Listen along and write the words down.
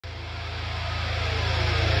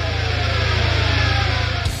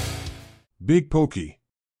Big Pokey,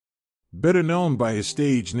 better known by his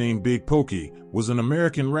stage name Big Pokey, was an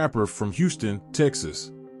American rapper from Houston,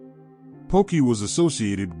 Texas. Pokey was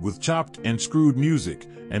associated with chopped and screwed music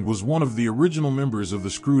and was one of the original members of the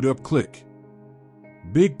Screwed Up Clique.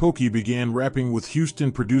 Big Pokey began rapping with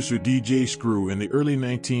Houston producer DJ Screw in the early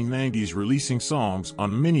 1990s, releasing songs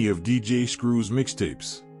on many of DJ Screw's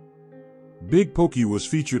mixtapes. Big Pokey was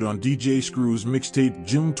featured on DJ Screw's mixtape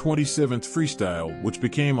June 27th Freestyle, which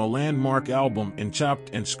became a landmark album in chopped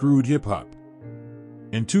and screwed hip-hop.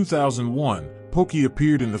 In 2001, Pokey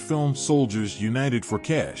appeared in the film Soldiers United for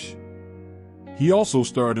Cash. He also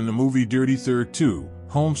starred in the movie Dirty Third 2,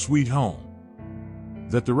 Home Sweet Home.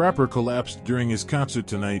 That the rapper collapsed during his concert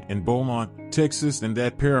tonight in Beaumont, Texas, and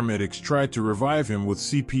that paramedics tried to revive him with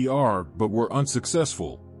CPR but were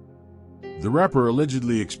unsuccessful. The rapper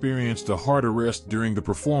allegedly experienced a heart arrest during the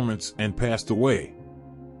performance and passed away.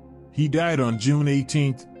 He died on June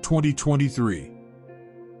 18, 2023.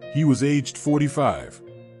 He was aged 45.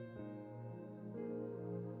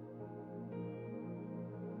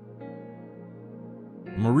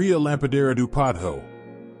 Maria Lampadera-Dupatho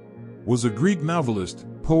was a Greek novelist,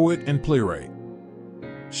 poet, and playwright.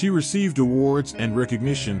 She received awards and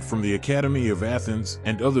recognition from the Academy of Athens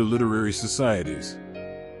and other literary societies.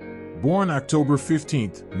 Born October 15,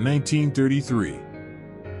 1933.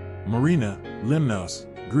 Marina, Limnos,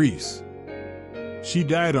 Greece. She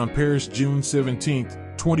died on Paris June 17,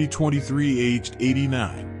 2023, aged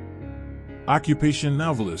 89. Occupation: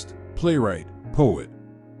 novelist, playwright, poet.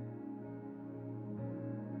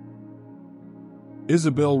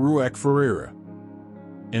 Isabel Ruac Ferreira.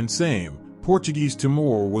 Ensame, Portuguese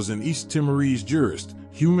Timor, was an East Timorese jurist,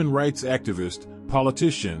 human rights activist,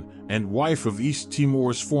 politician, and wife of East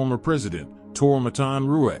Timor's former president, Tormatan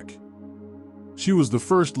Ruac. She was the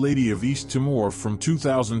First Lady of East Timor from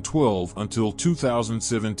 2012 until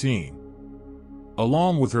 2017.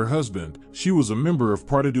 Along with her husband, she was a member of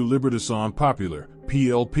Partido Libertação Popular,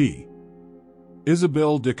 PLP.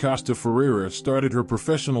 Isabel de Costa Ferreira started her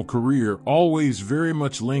professional career always very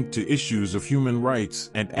much linked to issues of human rights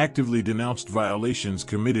and actively denounced violations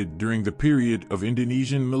committed during the period of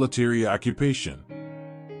Indonesian military occupation.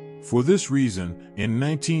 For this reason, in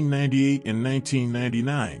 1998 and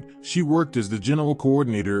 1999, she worked as the general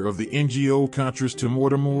coordinator of the NGO Contras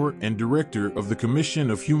Timor Timor and director of the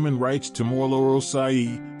Commission of Human Rights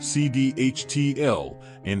Timor-Leste, CDHTL,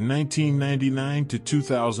 in 1999 to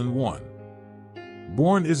 2001.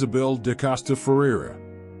 Born Isabel de Costa Ferreira.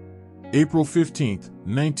 April 15,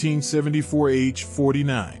 1974, age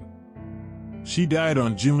 49. She died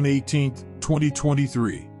on June 18,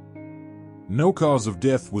 2023. No cause of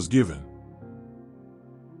death was given.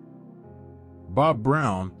 Bob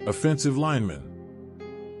Brown, offensive lineman.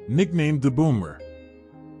 Nicknamed the Boomer,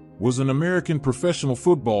 was an American professional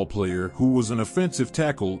football player who was an offensive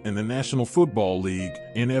tackle in the National Football League,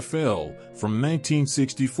 NFL, from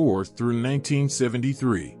 1964 through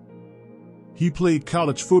 1973. He played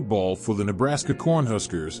college football for the Nebraska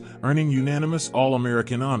Cornhuskers, earning unanimous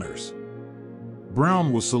All-American honors.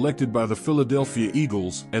 Brown was selected by the Philadelphia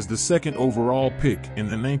Eagles as the second overall pick in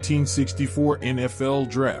the 1964 NFL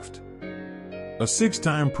Draft. A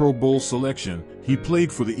six-time Pro Bowl selection, he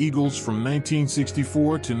played for the Eagles from 1964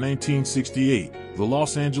 to 1968, the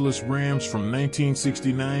Los Angeles Rams from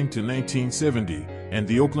 1969 to 1970, and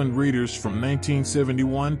the Oakland Raiders from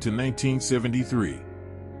 1971 to 1973.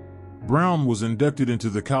 Brown was inducted into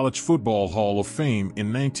the College Football Hall of Fame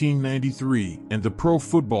in 1993 and the Pro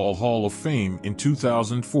Football Hall of Fame in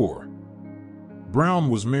 2004. Brown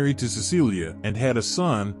was married to Cecilia and had a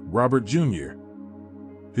son, Robert Jr.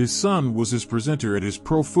 His son was his presenter at his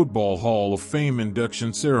Pro Football Hall of Fame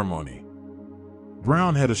induction ceremony.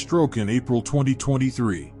 Brown had a stroke in April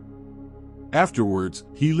 2023. Afterwards,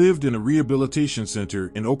 he lived in a rehabilitation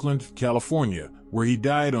center in Oakland, California, where he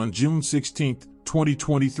died on June 16,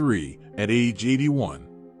 2023, at age 81.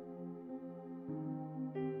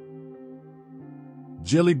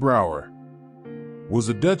 Jelly Brouwer was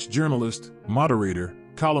a Dutch journalist, moderator,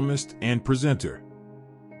 columnist, and presenter.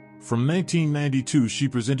 From 1992 she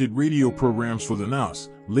presented radio programs for the NOS,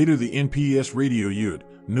 later the NPS Radio Ud,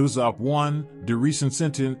 Nieuws op 1, De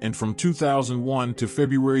Recensenten, and from 2001 to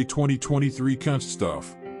February 2023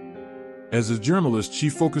 Kunststof. As a journalist she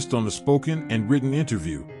focused on the spoken and written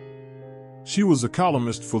interview. She was a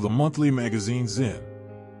columnist for the monthly magazine Zen.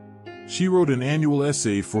 She wrote an annual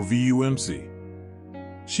essay for VUMC.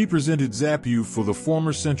 She presented Zapu for the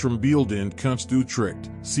former Centrum Beeldend Kunst Utrecht,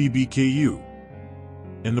 CBKU.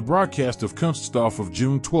 In the broadcast of Kunststof of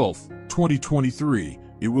June 12, 2023,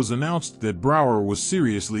 it was announced that Brouwer was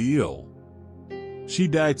seriously ill. She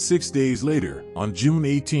died 6 days later, on June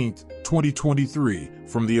 18, 2023,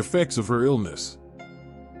 from the effects of her illness.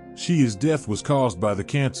 Shia's death was caused by the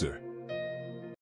cancer.